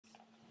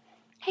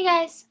Hey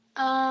guys.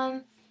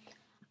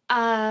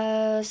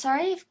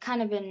 Sorry I've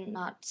kind of been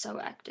not so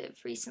active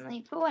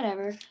recently, but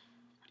whatever.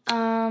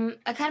 I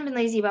kind of been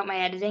lazy about my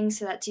editing,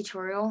 so that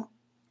tutorial,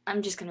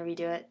 I'm just gonna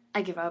redo it.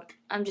 I give up.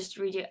 I'm just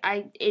redo.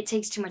 It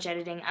takes too much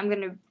editing. I'm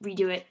gonna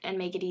redo it and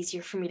make it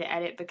easier for me to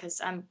edit because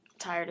I'm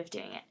tired of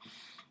doing it.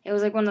 It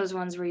was like one of those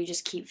ones where you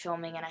just keep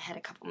filming, and I had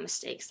a couple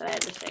mistakes that I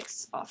had to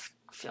fix off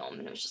film,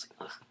 and it was just like,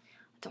 ugh, I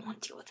don't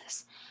want to deal with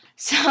this.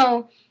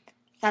 So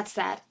that's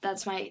that.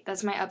 That's my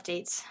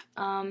updates.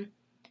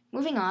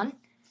 Moving on.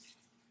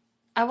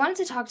 I wanted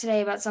to talk today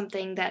about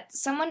something that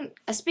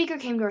a speaker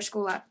came to our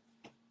school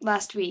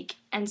last week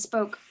and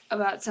spoke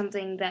about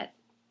something that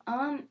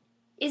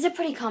is a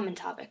pretty common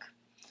topic.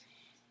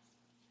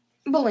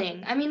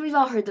 Bullying. I mean, we've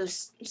all heard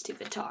those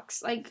stupid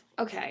talks. Like,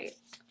 okay,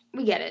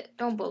 we get it.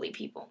 Don't bully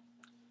people.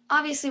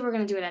 Obviously, we're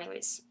going to do it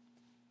anyways.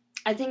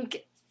 I think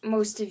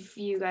most of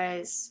you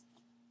guys,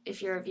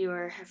 if you're a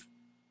viewer, have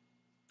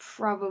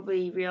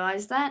probably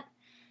realized that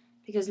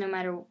because no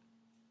matter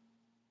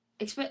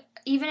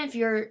even if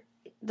you're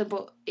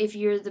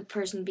the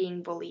person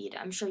being bullied,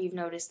 I'm sure you've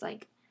noticed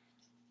like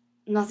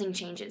nothing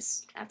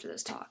changes after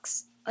those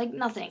talks. Like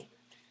nothing.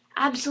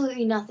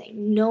 Absolutely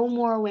nothing. No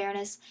more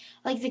awareness.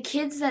 Like the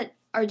kids that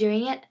are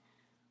doing it,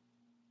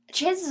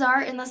 chances are,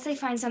 unless they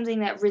find something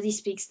that really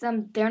speaks to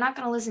them, they're not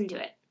going to listen to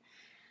it.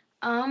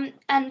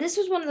 And this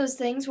was one of those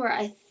things where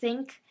I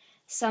think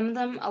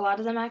a lot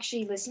of them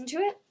actually listened to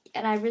it,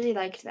 and I really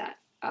liked that.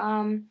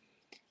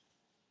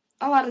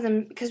 A lot of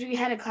them, because we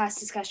had a class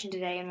discussion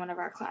today in one of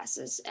our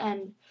classes,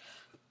 and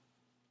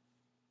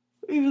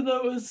even though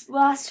it was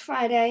last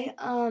Friday,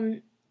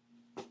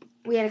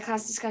 we had a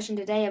class discussion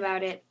today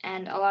about it,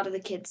 and a lot of the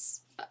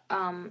kids,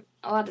 a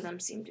lot of them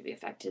seemed to be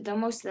affected, though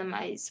most of them,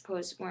 I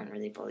suppose, weren't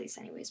really bullies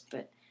anyways,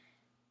 but,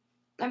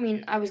 I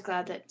mean, I was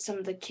glad that some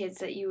of the kids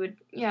that you would,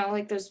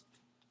 like those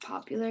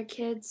popular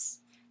kids,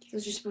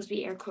 those are supposed to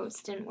be air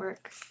quotes, didn't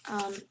work,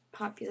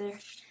 popular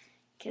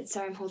kids,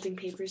 sorry, I'm holding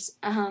papers,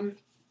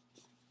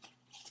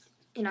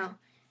 you know,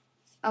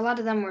 a lot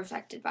of them were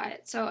affected by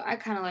it, so I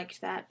kind of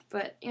liked that,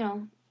 but,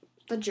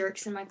 the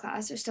jerks in my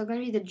class are still going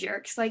to be the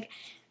jerks, like,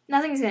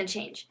 nothing's going to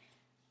change.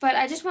 But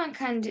I just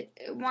wanted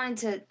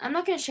to. I'm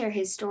not going to share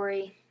his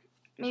story.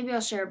 Maybe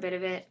I'll share a bit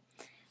of it.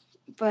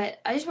 But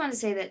I just wanted to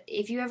say that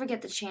if you ever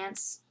get the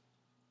chance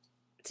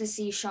to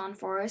see Sean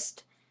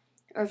Forrest,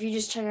 or if you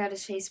just check out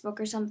his Facebook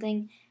or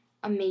something,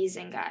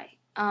 amazing guy.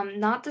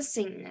 Not the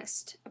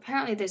Satanist.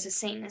 Apparently, there's a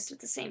Satanist with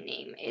the same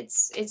name.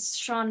 It's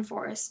Sean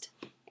Forrest.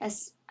 I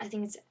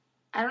think it's.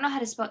 I don't know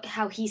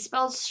how he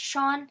spells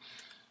Sean,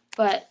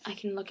 but I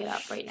can look it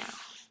up right now.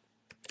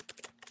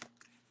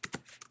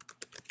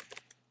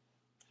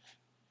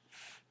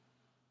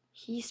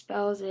 He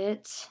spells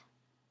it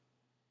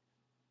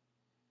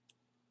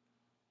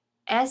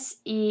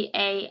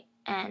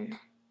Sean.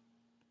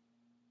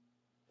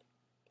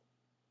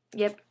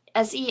 Yep,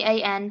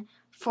 Sean,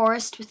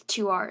 Forrest with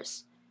two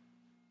R's.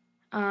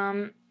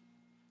 Um,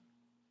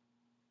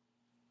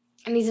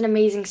 and he's an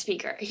amazing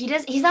speaker.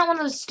 He's not one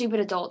of those stupid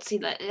adults.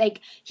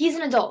 He's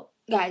an adult,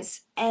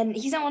 guys, and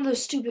he's not one of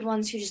those stupid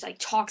ones who just like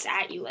talks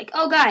at you like,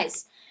 "Oh,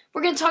 guys,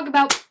 we're gonna talk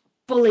about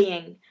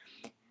bullying."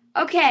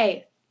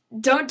 Okay,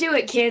 don't do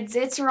it, kids.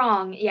 It's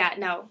wrong. Yeah,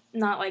 no,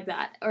 not like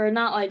that, or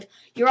not like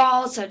you're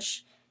all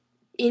such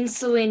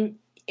insolent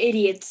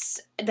idiots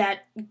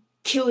that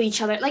kill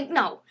each other. Like,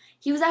 no,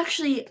 he was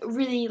actually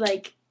really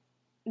like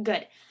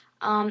good.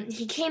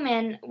 He came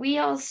in. We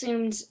all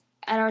assumed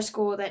at our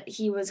school that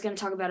he was going to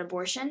talk about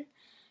abortion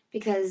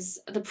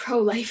because the pro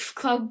life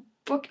club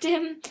booked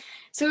him.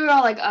 So we were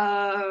all like,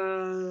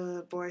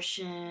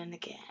 abortion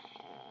again.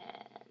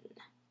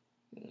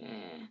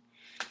 Yeah.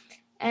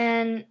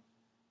 And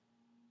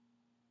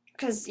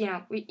because,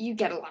 you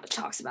get a lot of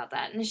talks about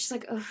that. And it's just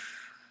like, ugh.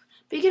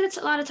 But you get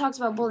a lot of talks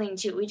about bullying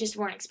too. We just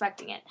weren't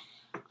expecting it.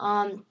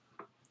 Um,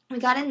 we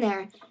got in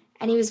there,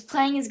 and he was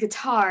playing his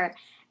guitar,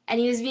 and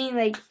he was being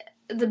like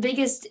the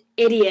biggest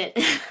idiot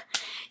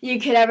you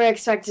could ever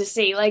expect to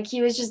see. Like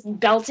he was just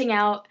belting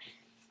out.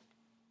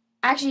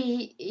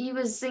 Actually, he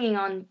was singing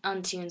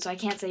on tune, so I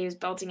can't say he was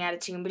belting out a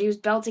tune, but he was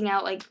belting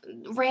out like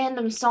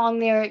random song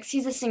lyrics.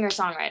 He's a singer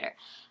songwriter.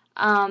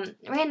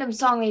 Random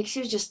song lyrics. He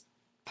was just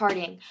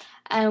partying,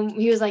 and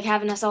he was like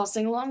having us all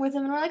sing along with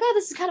him, and we're like, oh,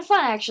 this is kind of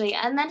fun actually.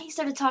 And then he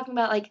started talking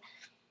about like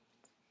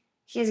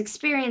his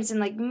experience in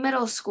like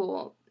middle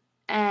school,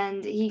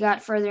 and he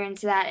got further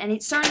into that, and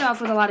it started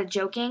off with a lot of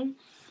joking,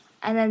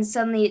 and then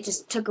suddenly it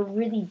just took a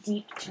really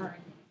deep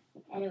turn,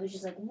 and it was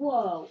just like,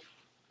 whoa,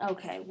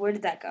 okay, where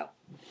did that go?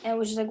 And it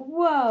was just like,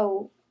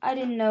 whoa, I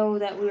didn't know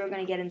that we were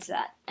going to get into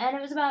that. And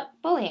it was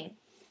about bullying.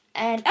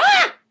 And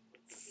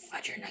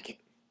fudger nugget,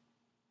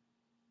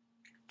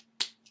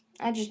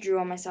 I just drew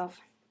on myself.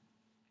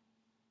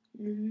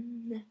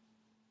 Well,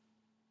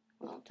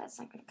 that's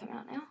not going to come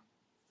out now.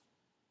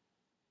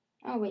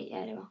 Oh wait,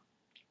 yeah, it will.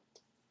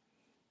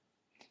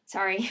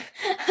 Sorry.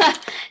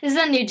 This is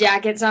a new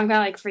jacket, so I'm kind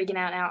of like freaking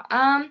out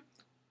now.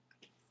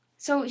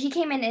 So he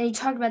came in and he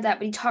talked about that,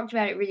 but he talked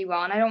about it really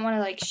well. And I don't want to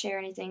like share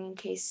anything in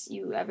case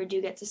you ever do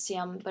get to see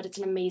him, but it's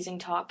an amazing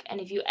talk. And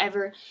if you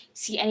ever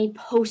see any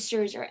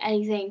posters or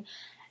anything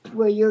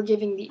where you're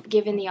given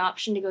the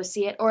option to go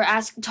see it, or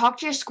talk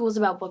to your schools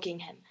about booking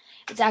him,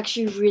 it's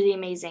actually really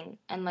amazing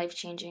and life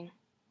changing.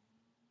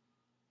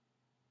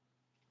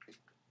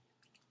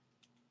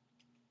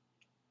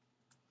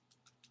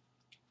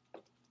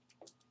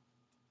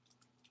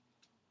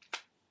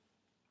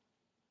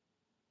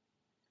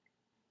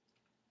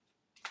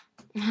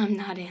 I'm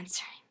not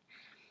answering.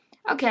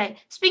 Okay,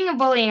 speaking of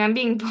bullying, I'm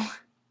being bullied.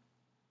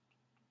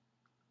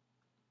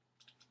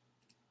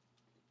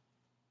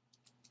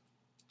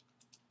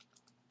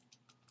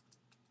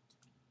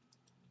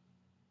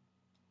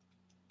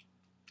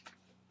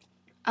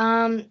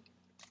 I'm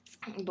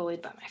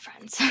bullied by my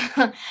friends.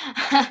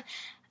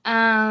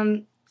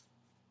 um,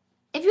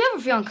 if you ever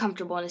feel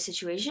uncomfortable in a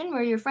situation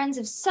where your friends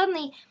have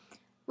suddenly,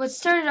 what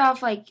started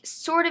off like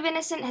sort of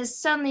innocent has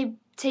suddenly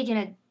taken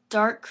a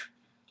dark,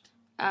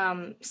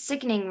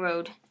 sickening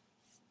road,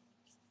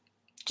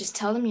 just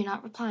tell them you're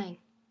not replying.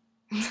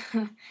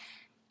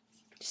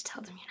 Just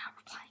tell them you're not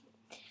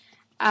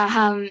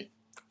replying.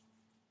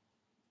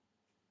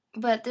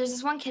 But there's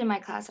this one kid in my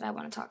class that I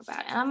want to talk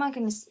about, and I'm not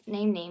going to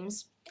name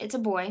names. It's a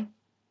boy.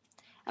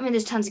 I mean,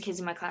 there's tons of kids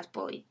in my class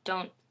bullied.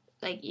 Don't,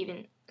 like,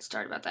 even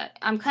start about that.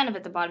 I'm kind of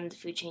at the bottom of the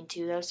food chain,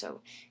 too, though,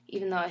 so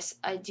even though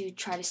I do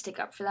try to stick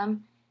up for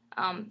them,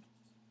 I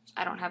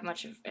don't have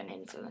much of an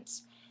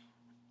influence,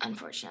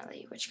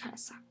 unfortunately, which kind of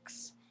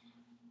sucks.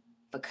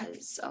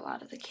 Because a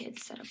lot of the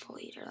kids that are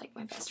bullied are, like,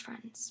 my best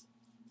friends.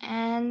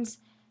 And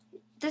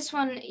this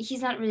one,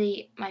 he's not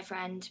really my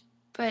friend,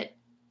 but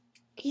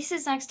he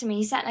sits next to me.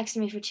 He sat next to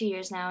me for 2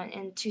 years now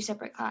in two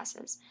separate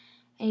classes.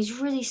 And he's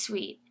really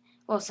sweet.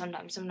 Well,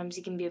 sometimes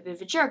he can be a bit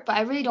of a jerk, but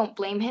I really don't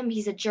blame him.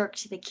 He's a jerk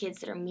to the kids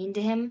that are mean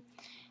to him.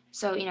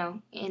 So,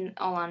 in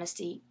all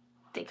honesty,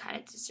 they kind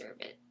of deserve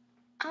it.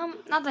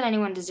 Not that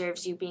anyone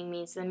deserves you being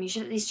mean to them. You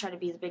should at least try to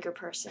be the bigger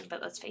person,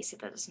 but let's face it,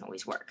 that doesn't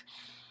always work.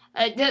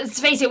 Let's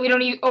face it, we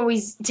don't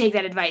always take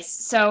that advice.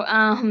 So,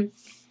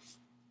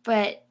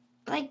 but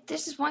like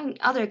there's this one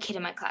other kid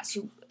in my class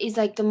who is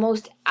like the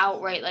most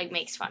outright like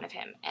makes fun of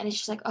him, and it's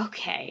just like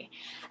okay.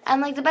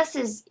 And like the best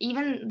is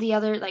even the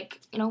other like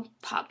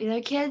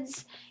popular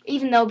kids,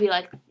 even they'll be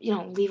like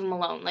leave him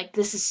alone, like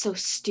this is so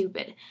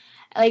stupid,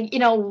 like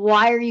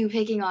why are you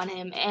picking on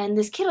him? And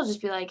this kid will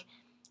just be like,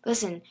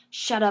 listen,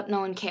 shut up,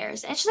 no one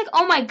cares. And it's just like,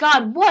 oh my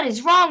god, what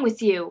is wrong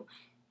with you?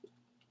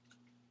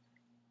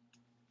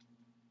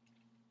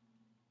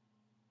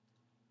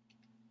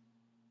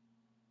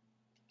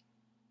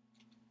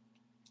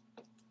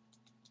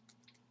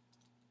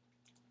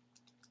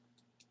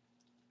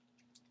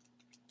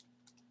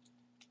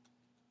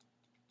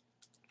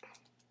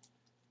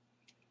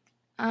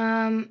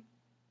 um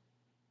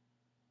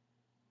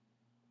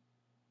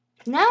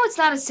Now it's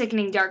not a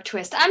sickening dark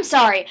twist. I'm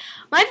sorry.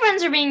 My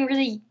friends are being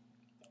really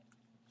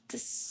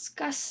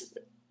disgust.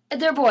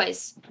 They're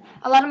boys.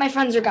 A lot of my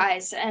friends are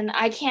guys, and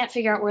I can't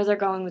figure out where they're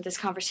going with this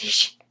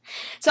conversation.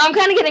 So I'm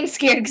kind of getting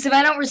scared because if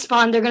I don't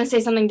respond, they're gonna say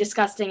something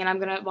disgusting, and I'm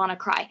gonna want to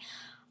cry.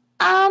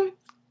 Um,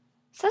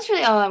 so that's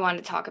really all I wanted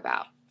to talk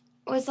about.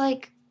 Was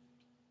like,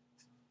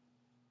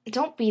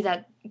 don't be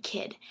that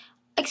kid.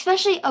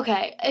 Especially,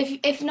 okay,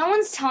 if no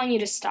one's telling you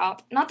to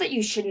stop, not that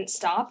you shouldn't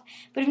stop,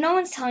 but if no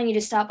one's telling you to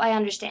stop, I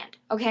understand.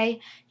 Okay,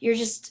 you're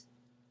just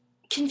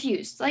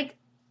confused. Like,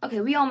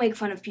 okay, we all make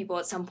fun of people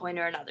at some point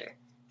or another.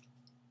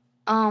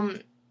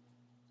 Um,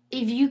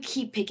 if you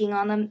keep picking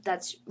on them,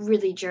 that's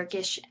really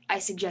jerkish. I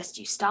suggest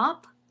you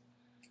stop.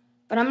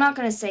 But I'm not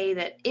gonna say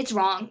that it's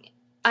wrong.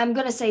 I'm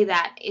gonna say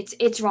that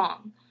it's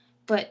wrong.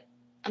 But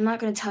I'm not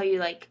gonna tell you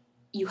like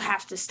you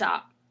have to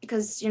stop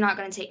because you're not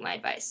gonna take my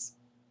advice.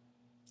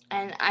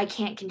 And I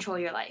can't control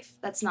your life.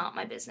 That's not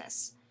my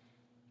business.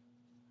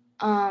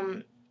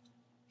 Um,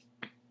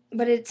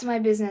 but it's my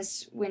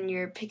business when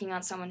you're picking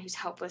on someone who's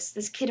helpless.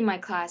 This kid in my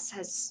class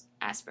has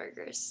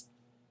Asperger's.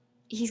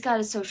 He's got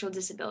a social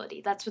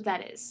disability. That's what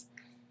that is.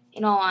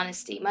 In all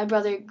honesty, my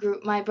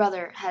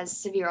brother has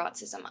severe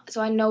autism. So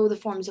I know the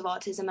forms of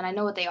autism and I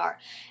know what they are.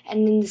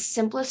 And in the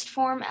simplest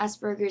form,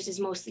 Asperger's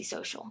is mostly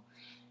social.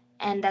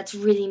 And that's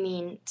really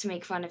mean to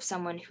make fun of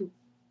someone who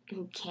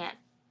can't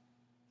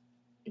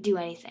do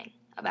anything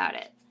about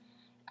it.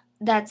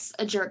 That's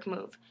a jerk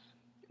move.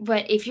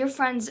 But if your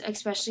friends,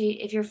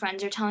 especially if your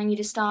friends are telling you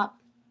to stop,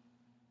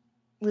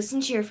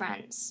 listen to your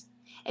friends.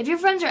 If your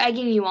friends are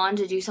egging you on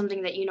to do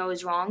something that you know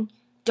is wrong,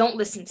 don't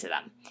listen to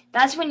them.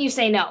 That's when you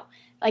say no.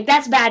 Like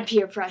that's bad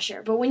peer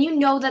pressure. But when you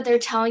know that they're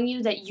telling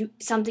you that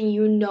something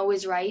you know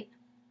is right,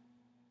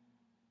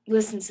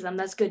 listen to them.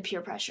 That's good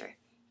peer pressure.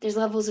 There's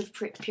levels of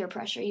peer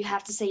pressure. You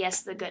have to say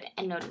yes to the good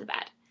and no to the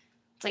bad.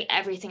 It's like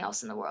everything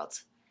else in the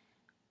world.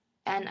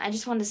 And I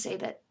just wanted to say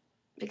that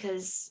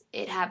because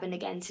it happened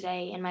again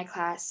today in my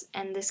class,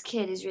 and this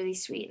kid is really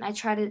sweet, and I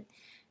try to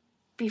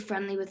be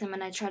friendly with him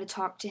and I try to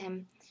talk to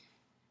him,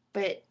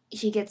 but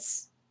he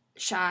gets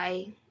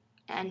shy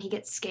and he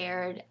gets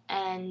scared,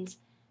 and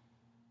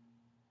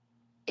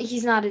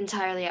he's not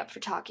entirely up for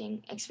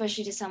talking,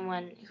 especially to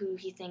someone who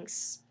he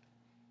thinks,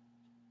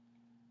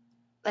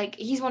 like,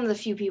 he's one of the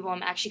few people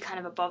I'm actually kind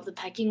of above the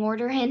pecking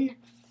order in,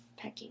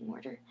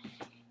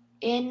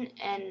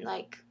 and,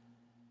 like,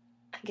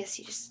 I guess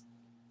he just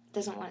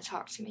doesn't want to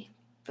talk to me.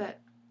 But,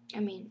 I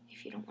mean,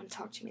 if you don't want to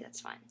talk to me,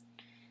 that's fine.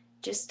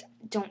 Just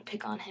don't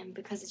pick on him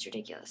because it's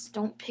ridiculous.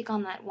 Don't pick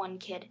on that one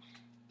kid.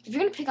 If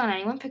you're going to pick on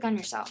anyone, pick on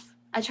yourself.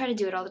 I try to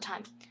do it all the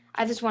time.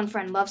 I have this one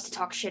friend loves to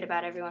talk shit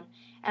about everyone,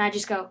 and I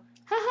just go,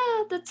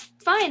 haha, that's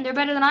fine. They're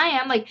better than I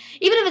am. Like,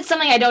 even if it's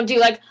something I don't do,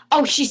 like,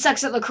 oh, she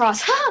sucks at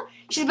lacrosse. Ha!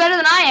 She's better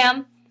than I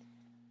am.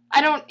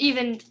 I don't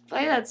even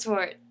play that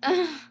sport.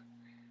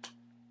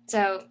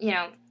 So,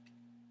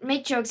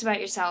 make jokes about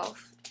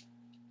yourself.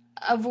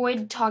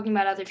 Avoid talking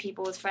about other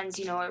people with friends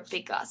you know are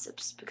big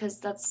gossips, because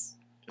that's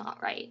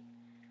not right.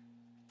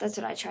 That's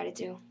what I try to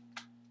do.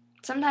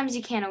 Sometimes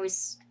you can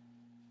always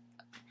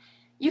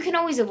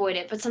avoid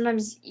it, but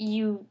sometimes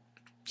you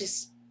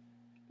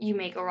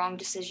make a wrong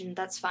decision.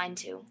 That's fine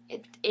too.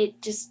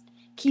 It just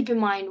keep in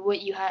mind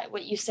what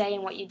you say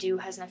and what you do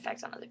has an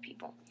effect on other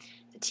people.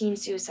 The teen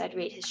suicide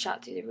rate has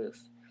shot through the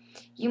roof.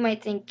 You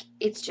might think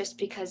it's just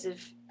because of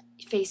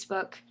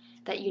Facebook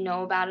that you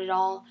know about it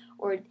all,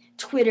 or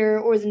Twitter,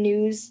 or the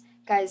news.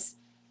 Guys,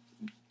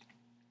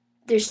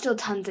 there's still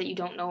tons that you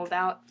don't know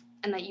about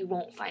and that you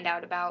won't find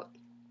out about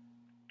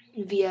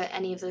via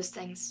any of those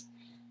things.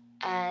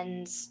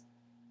 And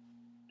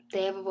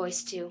they have a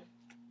voice too.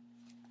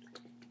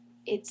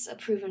 It's a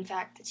proven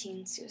fact the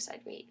teen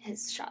suicide rate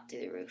has shot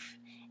through the roof.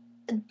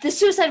 The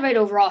suicide rate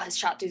overall has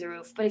shot through the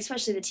roof, but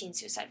especially the teen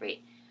suicide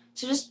rate.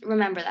 So just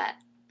remember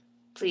that.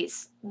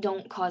 Please,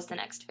 don't cause the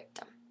next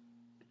victim.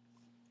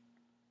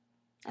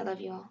 I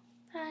love you all.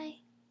 Bye.